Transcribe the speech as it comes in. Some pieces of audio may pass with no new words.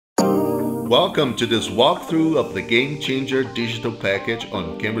Welcome to this walkthrough of the Game Changer digital package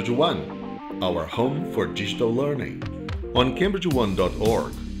on Cambridge One, our home for digital learning. On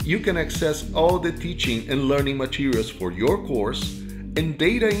cambridgeone.org, you can access all the teaching and learning materials for your course and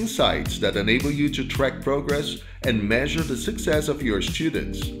data insights that enable you to track progress and measure the success of your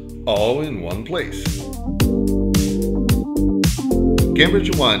students, all in one place.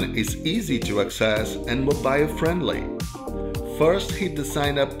 Cambridge One is easy to access and mobile-friendly. First, hit the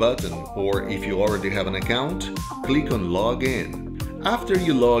Sign Up button, or if you already have an account, click on Log In. After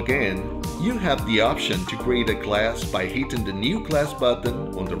you log in, you have the option to create a class by hitting the New Class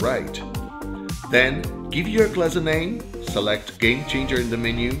button on the right. Then, give your class a name, select Game Changer in the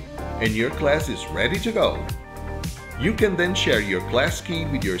menu, and your class is ready to go. You can then share your class key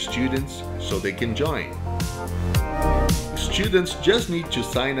with your students so they can join. Students just need to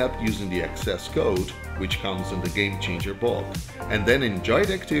sign up using the access code, which comes in the Game Changer book, and then enjoy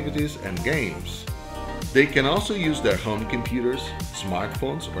the activities and games. They can also use their home computers,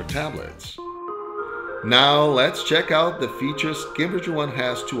 smartphones, or tablets. Now let's check out the features Cambridge One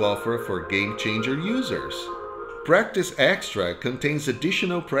has to offer for Game Changer users. Practice Extra contains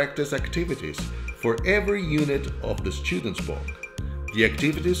additional practice activities for every unit of the student's book. The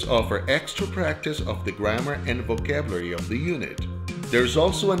activities offer extra practice of the grammar and vocabulary of the unit. There's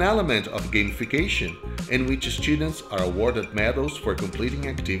also an element of gamification in which students are awarded medals for completing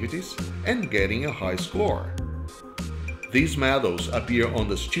activities and getting a high score. These medals appear on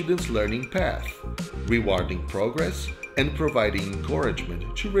the student's learning path, rewarding progress and providing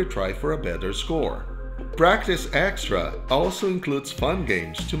encouragement to retry for a better score. Practice Extra also includes fun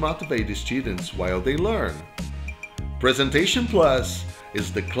games to motivate the students while they learn. Presentation Plus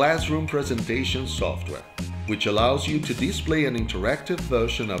is the classroom presentation software, which allows you to display an interactive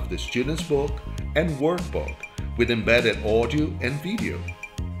version of the student's book and workbook with embedded audio and video.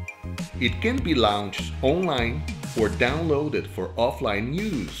 It can be launched online or downloaded for offline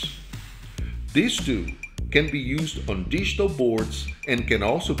use. These two can be used on digital boards and can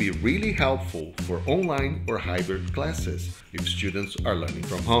also be really helpful for online or hybrid classes if students are learning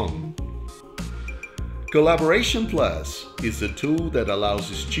from home. Collaboration Plus is a tool that allows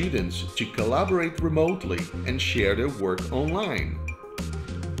students to collaborate remotely and share their work online.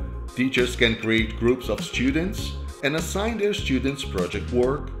 Teachers can create groups of students and assign their students project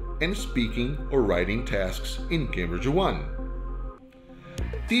work and speaking or writing tasks in Cambridge One.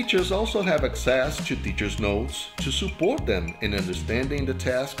 Teachers also have access to teachers' notes to support them in understanding the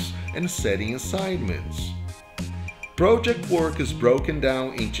tasks and setting assignments. Project work is broken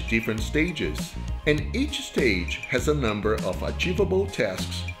down into different stages, and each stage has a number of achievable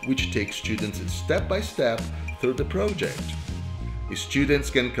tasks which take students step by step through the project. Students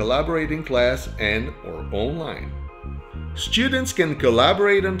can collaborate in class and/or online. Students can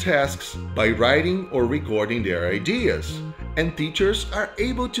collaborate on tasks by writing or recording their ideas, and teachers are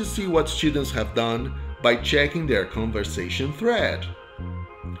able to see what students have done by checking their conversation thread.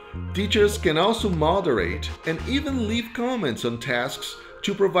 Teachers can also moderate and even leave comments on tasks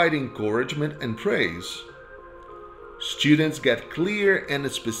to provide encouragement and praise. Students get clear and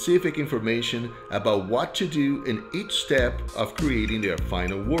specific information about what to do in each step of creating their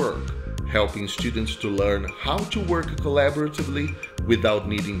final work, helping students to learn how to work collaboratively without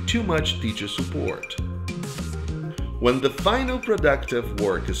needing too much teacher support. When the final productive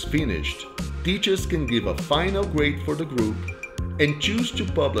work is finished, teachers can give a final grade for the group and choose to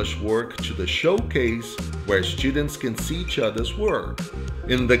publish work to the showcase where students can see each other's work.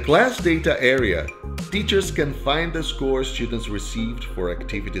 In the class data area, teachers can find the scores students received for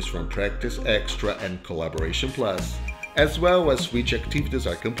activities from Practice Extra and Collaboration Plus, as well as which activities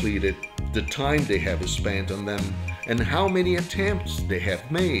are completed, the time they have spent on them, and how many attempts they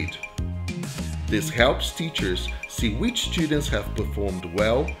have made. This helps teachers see which students have performed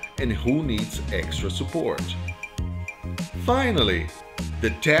well and who needs extra support. Finally, the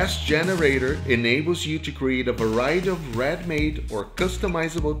Task Generator enables you to create a variety of ready-made or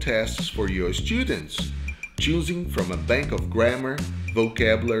customizable tasks for your students, choosing from a bank of grammar,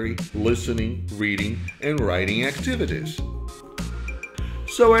 vocabulary, listening, reading, and writing activities.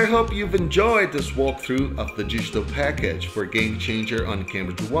 So I hope you've enjoyed this walkthrough of the digital package for Game Changer on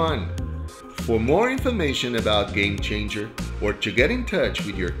Cambridge One. For more information about Game Changer or to get in touch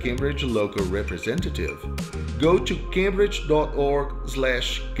with your Cambridge local representative, go to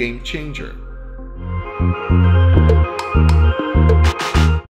cambridge.org/gamechanger.